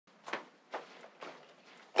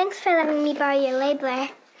Thanks for letting me borrow your labeler.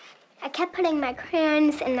 I kept putting my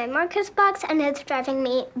crayons in my markers box, and it's driving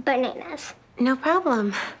me bananas. No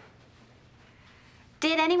problem.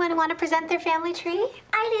 Did anyone want to present their family tree?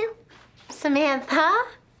 I do. Samantha,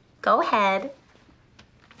 go ahead.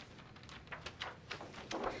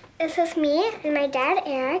 This is me and my dad,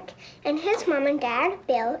 Eric, and his mom and dad,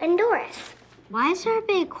 Bill and Doris. Why is there a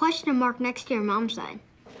big question mark next to your mom's side?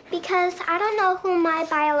 Because I don't know who my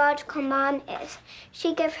biological mom is.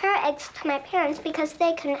 She gave her eggs to my parents because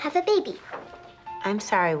they couldn't have a baby. I'm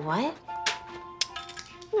sorry, what?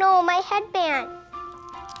 No, my headband.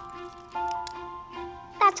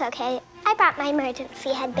 That's okay. I brought my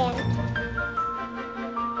emergency headband.